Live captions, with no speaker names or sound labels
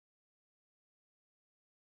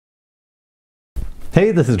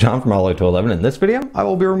Hey, this is John from Alloy 211. In this video, I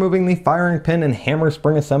will be removing the firing pin and hammer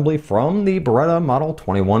spring assembly from the Beretta Model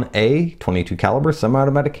 21A 22 caliber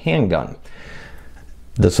semi-automatic handgun.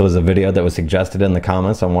 This was a video that was suggested in the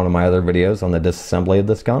comments on one of my other videos on the disassembly of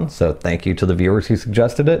this gun, so thank you to the viewers who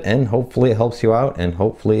suggested it, and hopefully it helps you out, and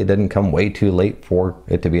hopefully it didn't come way too late for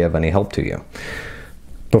it to be of any help to you.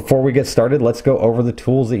 Before we get started, let's go over the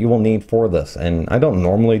tools that you will need for this. And I don't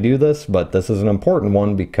normally do this, but this is an important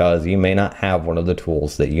one because you may not have one of the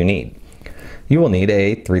tools that you need. You will need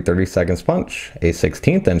a 3/32 punch, a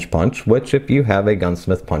 1/16 inch punch, which if you have a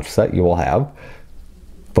gunsmith punch set, you will have.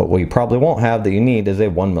 But what you probably won't have that you need is a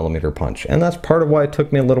 1mm punch. And that's part of why it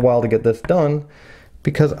took me a little while to get this done,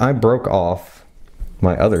 because I broke off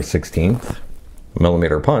my other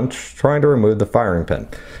 1/16mm punch trying to remove the firing pin.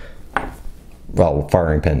 Well,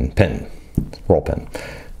 firing pin, roll pin.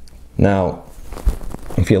 Now,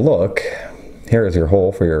 if you look, here is your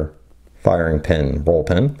hole for your firing pin, roll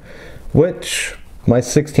pin, which my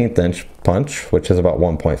 1/16 inch punch, which is about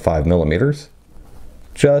 1.5 millimeters,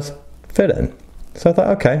 just fit in. So I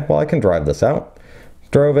thought, okay, well, I can drive this out.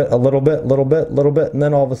 Drove it a little bit, and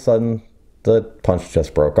then all of a sudden, the punch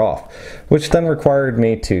just broke off, which then required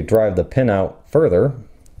me to drive the pin out further,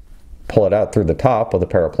 pull it out through the top with a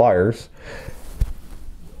pair of pliers,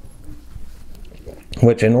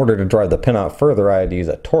 which in order to drive the pin out further, I had to use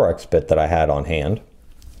a Torx bit that I had on hand.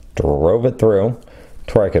 Drove it through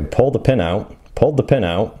to where I could pull the pin out, pulled the pin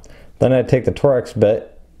out, then I'd take the Torx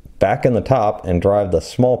bit back in the top and drive the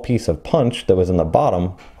small piece of punch that was in the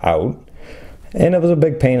bottom out, and it was a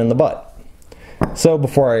big pain in the butt. So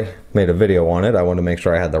before I made a video on it, I wanted to make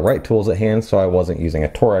sure I had the right tools at hand so I wasn't using a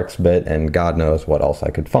Torx bit and God knows what else I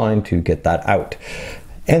could find to get that out.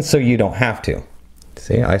 And so you don't have to.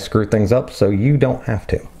 See, I screw things up so you don't have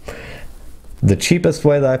to. The cheapest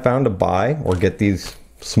way that I found to buy or get these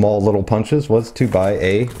small little punches was to buy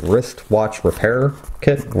a wristwatch repair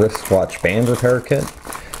kit, wristwatch band repair kit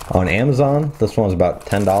on Amazon. This one's about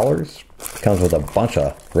 $10. Comes with a bunch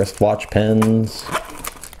of wristwatch pins,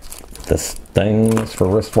 this things for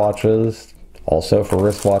wristwatches, also for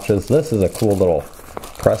wristwatches. This is a cool little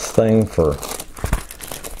press thing for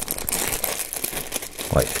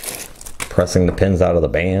like pressing the pins out of the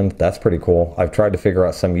band. That's pretty cool. I've tried to figure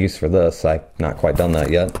out some use for this. I've not quite done that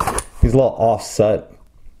yet. These little offset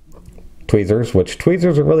tweezers, which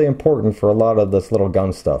tweezers are really important for a lot of this little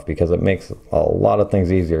gun stuff because it makes a lot of things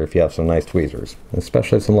easier if you have some nice tweezers,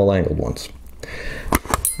 especially some little angled ones.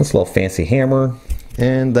 This little fancy hammer,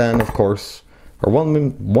 and then of course our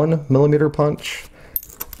 1mm punch,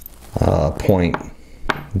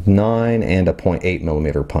 0.9 and a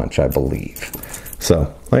 0.8mm punch, I believe.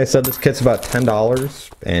 So, like I said, this kit's about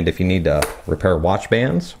 $10, and if you need to repair watch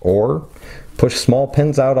bands or push small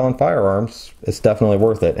pins out on firearms, it's definitely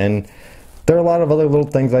worth it. And there are a lot of other little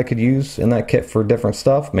things I could use in that kit for different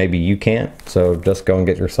stuff. Maybe you can't, so just go and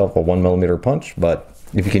get yourself a 1mm punch, but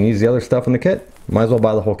if you can use the other stuff in the kit, might as well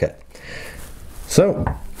buy the whole kit. So,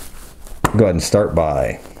 go ahead and start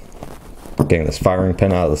by getting this firing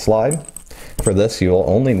pin out of the slide. For this, you'll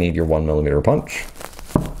only need your 1mm punch.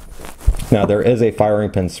 Now there is a firing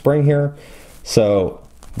pin spring here, so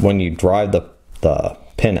when you drive the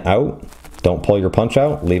pin out, don't pull your punch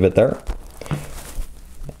out, leave it there.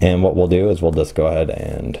 And what we'll do is we'll just go ahead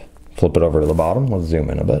and flip it over to the bottom. Let's zoom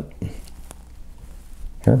in a bit.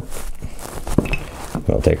 Here.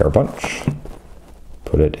 We'll take our punch,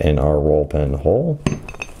 put it in our roll pin hole,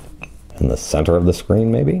 in the center of the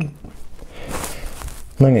screen maybe. And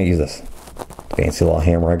I'm going to use this fancy little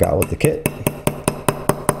hammer I got with the kit.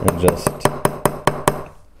 And just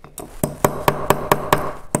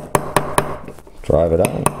drive it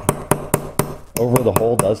out. Over the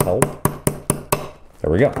hole does help. There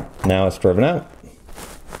we go. Now it's driven out.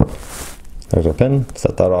 There's our pin.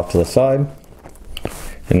 Set that off to the side.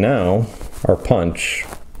 And now our punch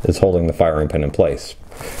is holding the firing pin in place.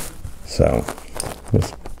 So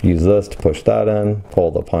just use this to push that in, pull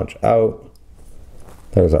the punch out.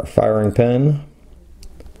 There's our firing pin.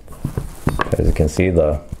 As you can see,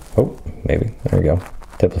 maybe, there we go.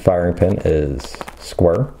 Tip of the firing pin is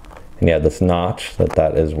square. And you have this notch,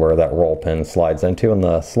 that is where that roll pin slides into in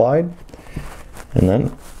the slide. And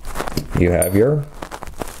then you have your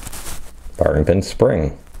firing pin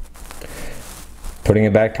spring. Putting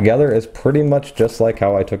it back together is pretty much just like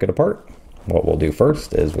how I took it apart. What we'll do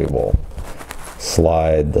first is we will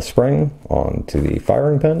slide the spring onto the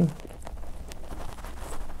firing pin.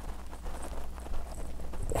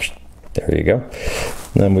 There you go.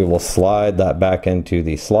 Then we will slide that back into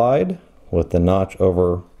the slide with the notch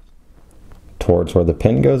over towards where the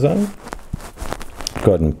pin goes in.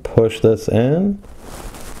 Go ahead and push this in.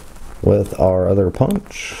 with our other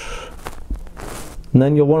punch. And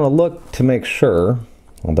then you'll want to look to make sure,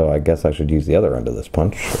 although I guess I should use the other end of this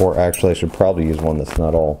punch, or actually I should probably use one that's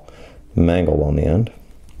not all mangled on the end.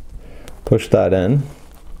 Push that in,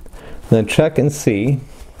 then check and see.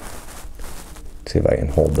 See if I can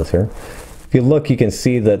hold this here. If you look, you can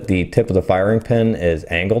see that the tip of the firing pin is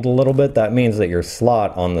angled a little bit. That means that your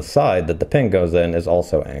slot on the side that the pin goes in is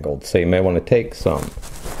also angled. So you may want to take some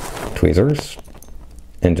tweezers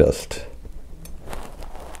and just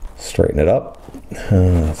straighten it up.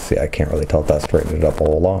 Let's see, I can't really tell if that straightened it up a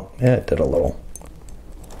whole lot. Yeah, it did a little.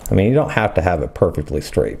 I mean, you don't have to have it perfectly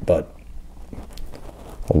straight, but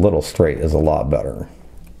a little straight is a lot better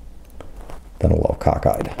than a little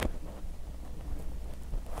cockeyed.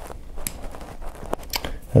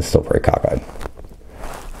 It's still very cockeyed.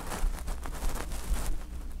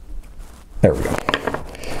 There we go.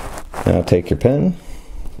 Now take your pin,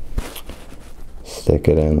 stick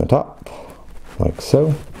it in the top, like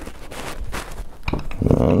so. And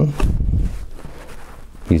then,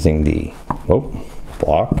 using the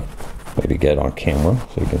block, maybe get it on camera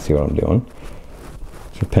so you can see what I'm doing.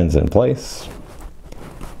 So your pin's in place,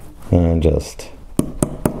 and just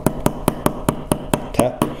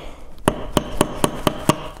tap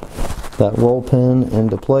that roll pin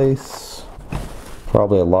into place.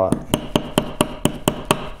 Probably a lot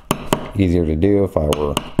easier to do if I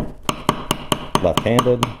were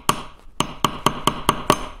left-handed,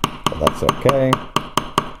 but that's okay.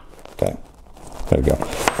 Okay, there we go.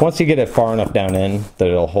 Once you get it far enough down in that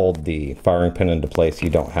it'll hold the firing pin into place, you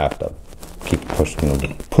don't have to keep pushed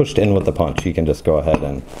in with the punch. You can just go ahead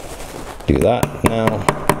and do that. Now,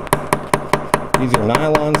 use your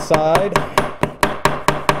nylon side.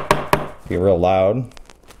 Be real loud,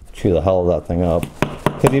 chew the hell of that thing up,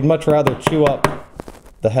 because you'd much rather chew up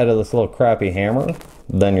the head of this little crappy hammer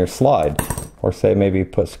than your slide, or say maybe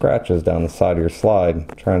put scratches down the side of your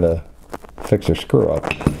slide trying to fix your screw up.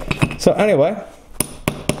 So anyway,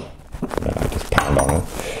 I just pound on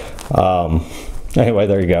it. Anyway,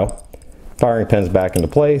 there you go. Firing pin's back into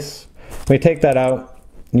place. When you take that out,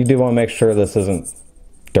 you do want to make sure this isn't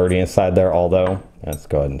dirty inside there, although let's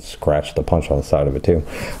go ahead and scratch the punch on the side of it too.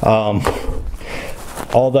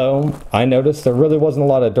 Although I noticed there really wasn't a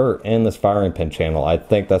lot of dirt in this firing pin channel. I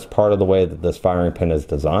think that's part of the way that this firing pin is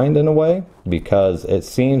designed in a way, because it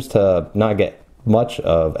seems to not get much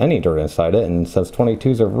of any dirt inside it, and since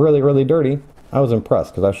 22s are really, really dirty, I was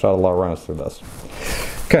impressed because I shot a lot of rounds through this.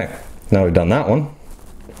 Okay, now we've done that one.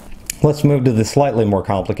 Let's move to the slightly more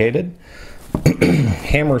complicated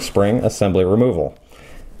hammer spring assembly removal.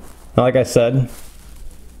 Now, like I said,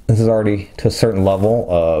 this is already to a certain level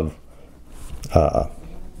of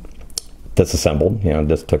disassembled. You know,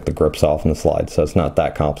 just took the grips off and the slide, so it's not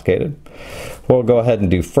that complicated. What we'll go ahead and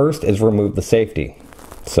do first is remove the safety.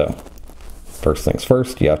 So, first things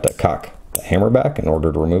first, you have to cock the hammer back in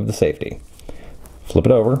order to remove the safety. Flip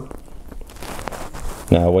it over.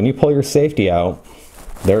 Now, when you pull your safety out,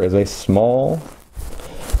 there is a small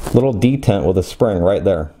little detent with a spring right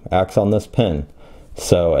there, acts on this pin.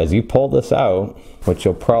 So as you pull this out, which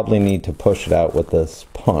you'll probably need to push it out with this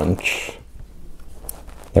punch,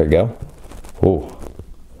 there you go. Ooh.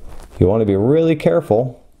 You want to be really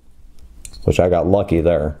careful, which I got lucky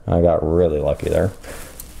there. I got really lucky there.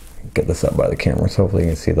 Get this up by the camera so hopefully you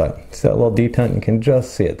can see that. See that little detent? You can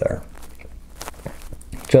just see it there.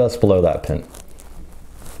 Just below that pin.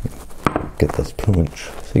 Get this punch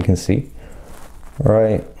so you can see.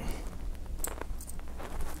 Right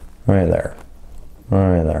there.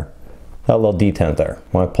 Right there. That little detent there.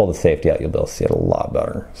 When I pull the safety out, you'll be able to see it a lot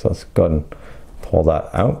better. So let's go ahead and pull that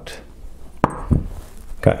out.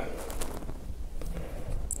 Okay.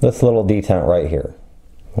 This little detent right here.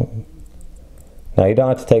 Now you don't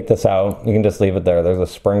have to take this out. You can just leave it there. There's a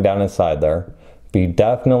spring down inside there. But you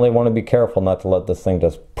definitely want to be careful not to let this thing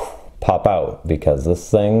just pop out, because this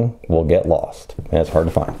thing will get lost and it's hard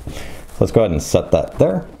to find. So let's go ahead and set that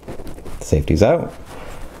there. Safety's out.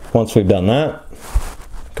 Once we've done that,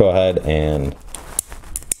 go ahead and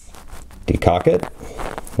decock it.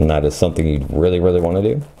 And that is something you really, really want to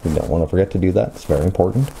do. You don't want to forget to do that. It's very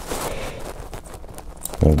important.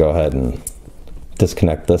 And go ahead and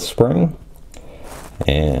disconnect this spring.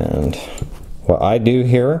 And what I do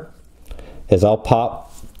here is I'll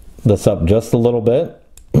pop this up just a little bit,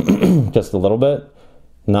 just a little bit,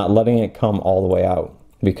 not letting it come all the way out.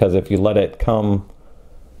 Because if you let it come,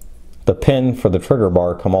 the pin for the trigger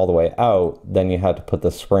bar come all the way out, then you have to put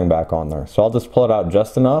the spring back on there. So I'll just pull it out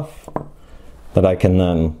just enough that I can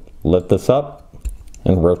then lift this up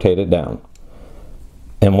and rotate it down.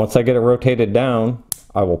 And once I get it rotated down,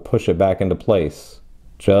 I will push it back into place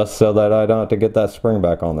just so that I don't have to get that spring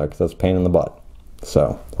back on there, because that's a pain in the butt.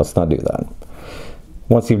 So let's not do that.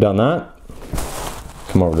 Once you've done that,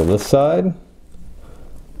 come over to this side,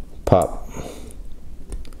 pop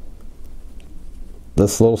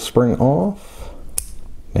this little spring off,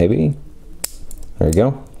 maybe. There you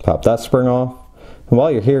go. Pop that spring off. And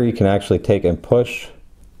while you're here, you can actually take and push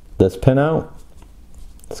this pin out.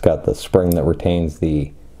 It's got the spring that retains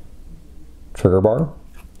the trigger bar.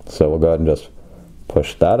 So we'll go ahead and just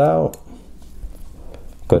push that out.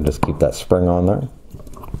 Go ahead and just keep that spring on there.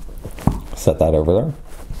 Set that over there.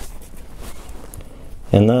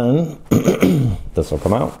 And then this will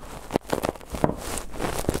come out.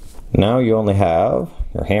 Now you only have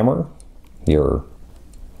your hammer, your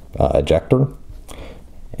ejector,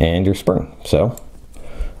 and your spring. So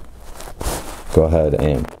go ahead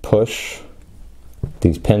and push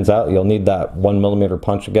these pins out. You'll need that 1mm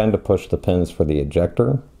punch again to push the pins for the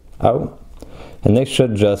ejector out. And they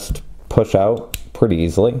should just push out pretty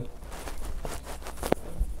easily.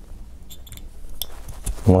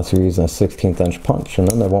 Unless you're using a 16th inch punch, and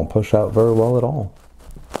then they won't push out very well at all.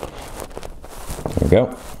 There we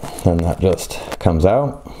go. And that just comes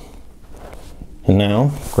out. And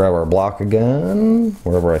now grab our block again,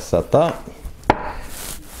 wherever I set that.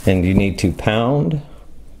 And you need to don't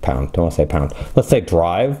want to say pound. Let's say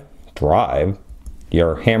drive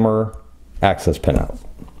your hammer access pin out.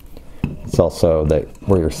 It's also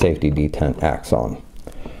where your safety detent acts on.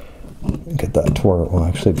 Get that to where it will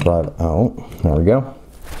actually drive out. There we go.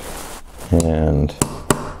 And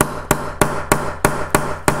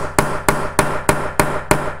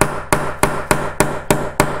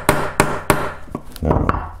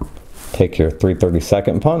now take your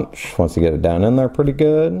 3/32 punch once you get it down in there pretty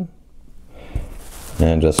good,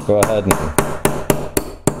 and just go ahead and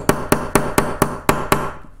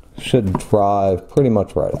should drive pretty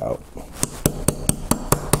much right out.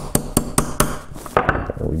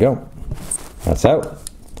 There we go. That's out.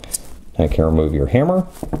 Now you can remove your hammer.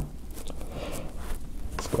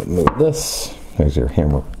 Let's go ahead and move this. There's your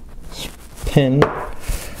hammer pin.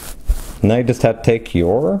 Now you just have to take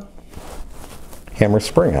your hammer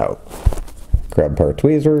spring out. Grab a pair of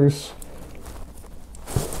tweezers.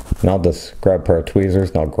 And I'll just grab a pair of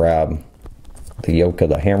tweezers and I'll grab the yoke of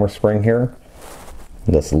the hammer spring here.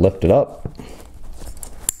 And just lift it up.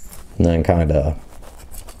 And then kind of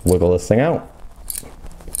wiggle this thing out.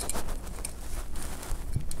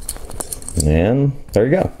 And there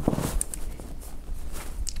you go.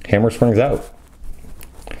 Hammer spring's out.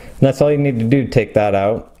 And that's all you need to do to take that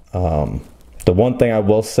out. The one thing I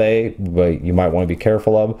will say, but you might want to be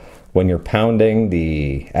careful of, when you're pounding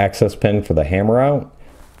the access pin for the hammer out,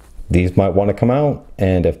 these might want to come out.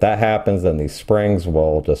 And if that happens, then these springs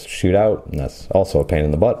will just shoot out. And that's also a pain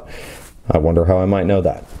in the butt. I wonder how I might know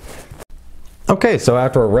that. Okay, so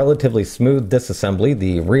after a relatively smooth disassembly,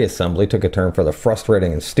 the reassembly took a turn for the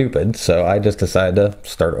frustrating and stupid, so I just decided to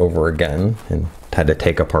start over again and had to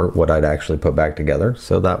take apart what I'd actually put back together,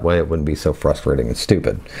 so that way it wouldn't be so frustrating and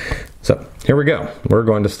stupid. So here we go. We're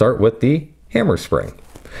going to start with the hammer spring.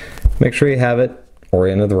 Make sure you have it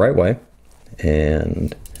oriented the right way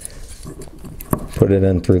and put it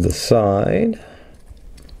in through the side,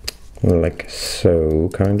 like so,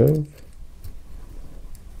 kind of.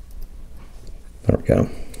 There we go.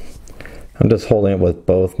 I'm just holding it with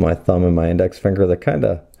both my thumb and my index finger. That kind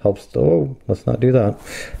of helps to, oh, let's not do that.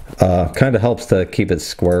 Kind of helps to keep it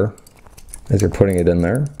square as you're putting it in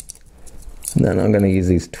there. And then I'm going to use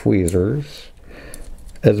these tweezers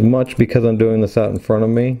as much because I'm doing this out in front of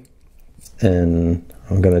me. And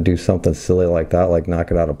I'm going to do something silly like that, like knock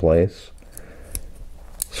it out of place.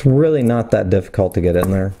 It's really not that difficult to get in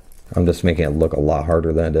there. I'm just making it look a lot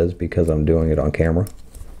harder than it is because I'm doing it on camera.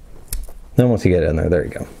 Then once you get it in there, there you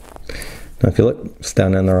go. Now if you look, it's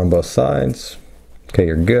down in there on both sides. Okay,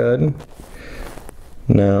 you're good.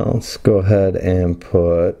 Now let's go ahead and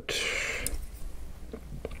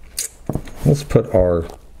let's put our,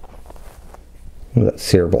 that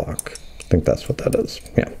sear block. I think that's what that is,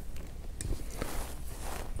 yeah.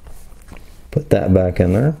 Put that back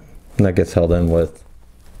in there. And that gets held in with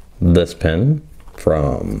this pin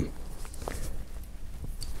from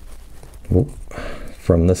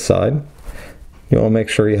this side. You want to make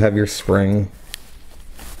sure you have your spring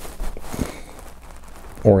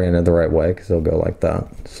oriented the right way because it'll go like that.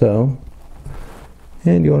 So,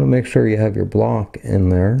 and you want to make sure you have your block in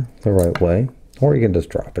there the right way, or you can just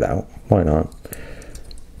drop it out. Why not?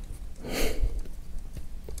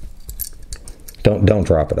 Don't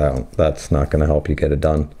drop it out. That's not going to help you get it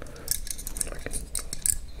done.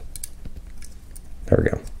 There we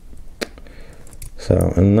go.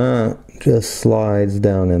 So, and that just slides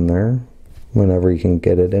down in there. whenever you can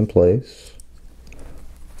get it in place.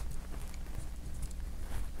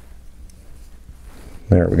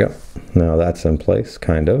 There we go. Now that's in place,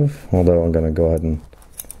 kind of, although I'm going to go ahead and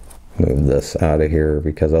move this out of here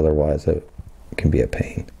because otherwise it can be a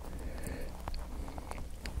pain.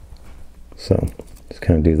 So just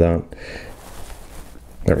kind of do that.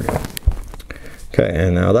 There we go. Okay,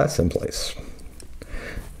 and now that's in place.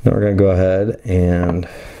 Now we're going to go ahead and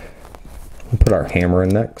put our hammer in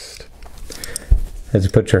next. As you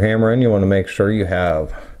put your hammer in, you want to make sure you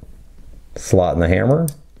have a slot in the hammer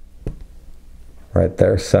right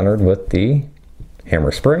there, centered with the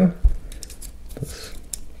hammer spring. Just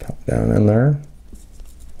pop down in there,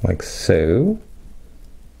 like so.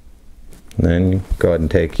 And then you go ahead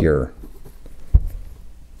and take your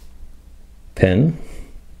pin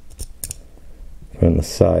from the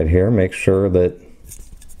side here. Make sure that,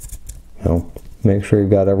 make sure you've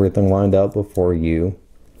got everything lined up before you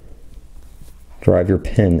drive your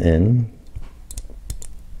pin in.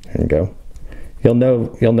 There you go. You'll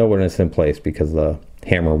know when it's in place because the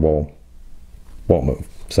hammer won't move.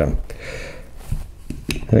 So,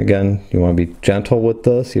 and again, you want to be gentle with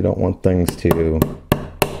this. You don't want things to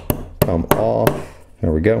come off.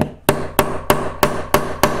 There we go.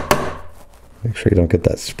 Make sure you don't get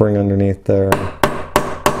that spring underneath there.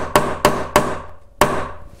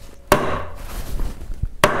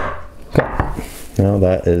 Okay. Now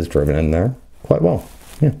that is driven in there quite well.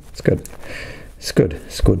 Yeah, it's good. It's good.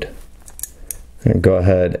 It's good. And go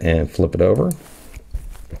ahead and flip it over.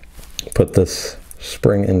 Put this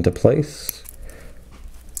spring into place.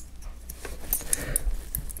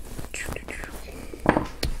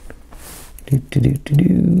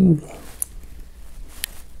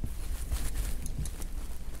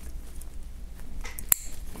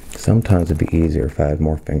 Sometimes it'd be easier if I had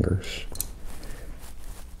more fingers.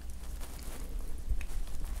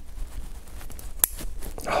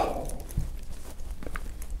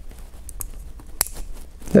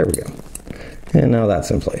 There we go. And now that's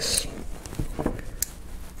in place.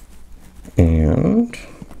 And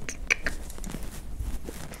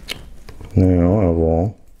now I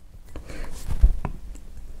will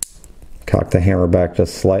cock the hammer back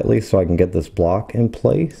just slightly so I can get this block in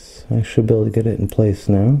place. I should be able to get it in place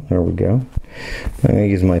now. There we go. I'm going to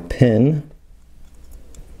use my pin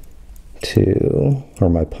or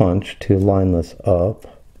my punch to line this up.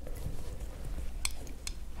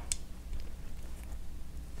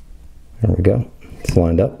 There we go. It's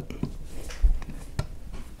lined up.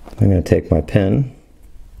 I'm going to take my pin,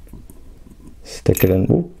 stick it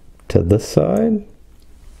in to this side.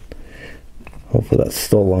 Hopefully that's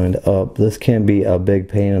still lined up. This can be a big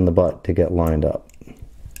pain in the butt to get lined up.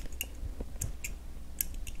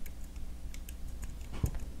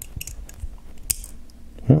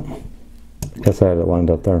 Oh, I guess I had it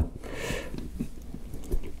lined up there.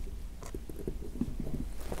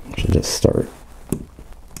 Should just start.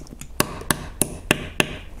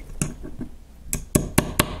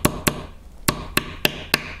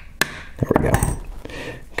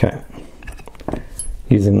 Okay,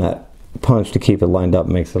 using that punch to keep it lined up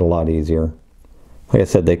makes it a lot easier. Like I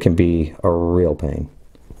said, they can be a real pain.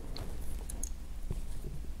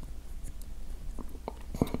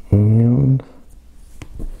 And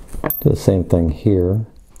do the same thing here.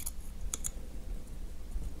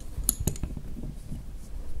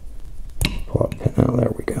 Pull that pin out,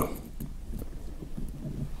 there we go.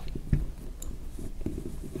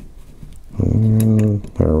 And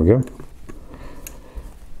there we go.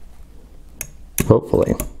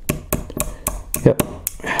 Hopefully. Yep.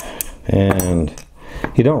 And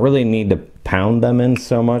you don't really need to pound them in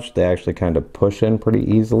so much. They actually kind of push in pretty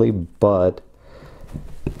easily, but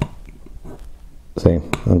see,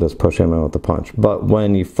 I'm just pushing them in with the punch. But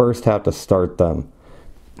when you first have to start them,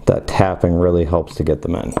 that tapping really helps to get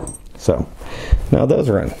them in. So now those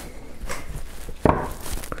are in.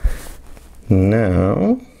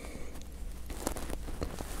 Now,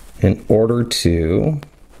 in order to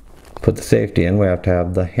put the safety in, we have to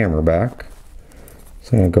have the hammer back.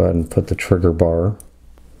 So I'm going to go ahead and put the trigger bar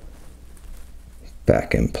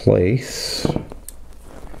back in place.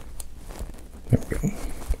 There we go.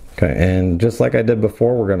 Okay, and just like I did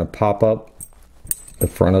before, we're going to pop up the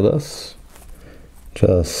front of this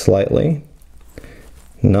just slightly.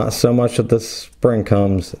 Not so much that the spring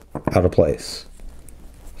comes out of place.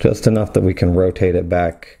 Just enough that we can rotate it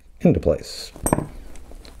back into place.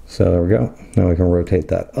 So there we go. Now we can rotate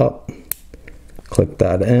that up. Click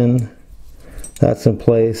that in. That's in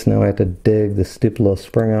place. Now I have to dig the stupid little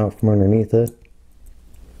spring out from underneath it.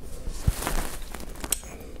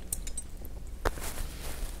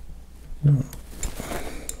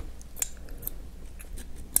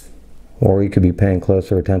 Or you could be paying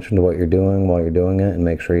closer attention to what you're doing while you're doing it and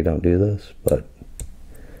make sure you don't do this, but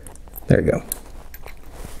there you go.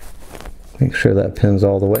 Make sure that pin's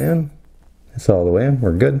all the way in. It's all the way in,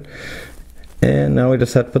 we're good. And now we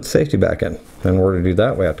just have to put the safety back in. In order to do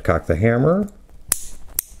that, we have to cock the hammer.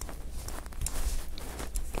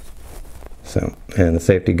 So, and the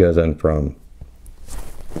safety goes in from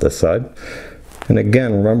this side. And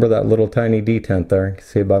again, remember that little tiny detent there. You can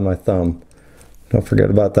see it by my thumb. Don't forget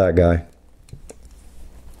about that guy.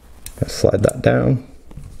 Just slide that down.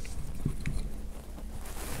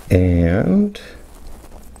 And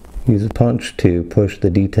use a punch to push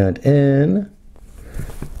the detent in.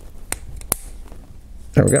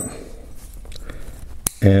 There we go.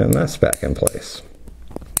 And that's back in place.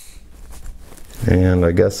 And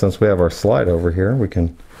I guess since we have our slide over here, we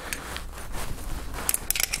can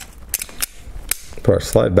put our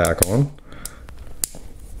slide back on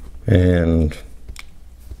and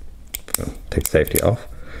take safety off.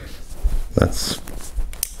 That's,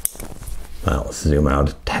 well, let's zoom out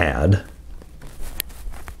a tad.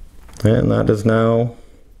 And that is now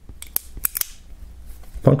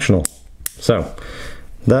functional. So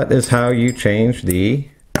that is how you change the,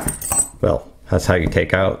 well, that's how you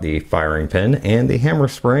take out the firing pin and the hammer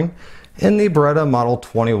spring in the Beretta Model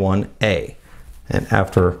 21A. And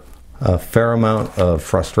after a fair amount of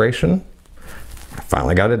frustration, I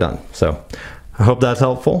finally got it done. So I hope that's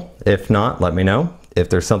helpful. If not, let me know. If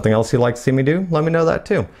there's something else you'd like to see me do, let me know that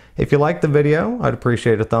too. If you liked the video, I'd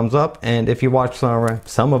appreciate a thumbs up. And if you watch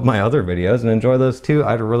some of my other videos and enjoy those too,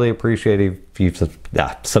 I'd really appreciate if you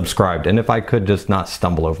subscribed. And if I could just not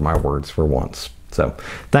stumble over my words for once. So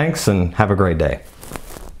thanks and have a great day.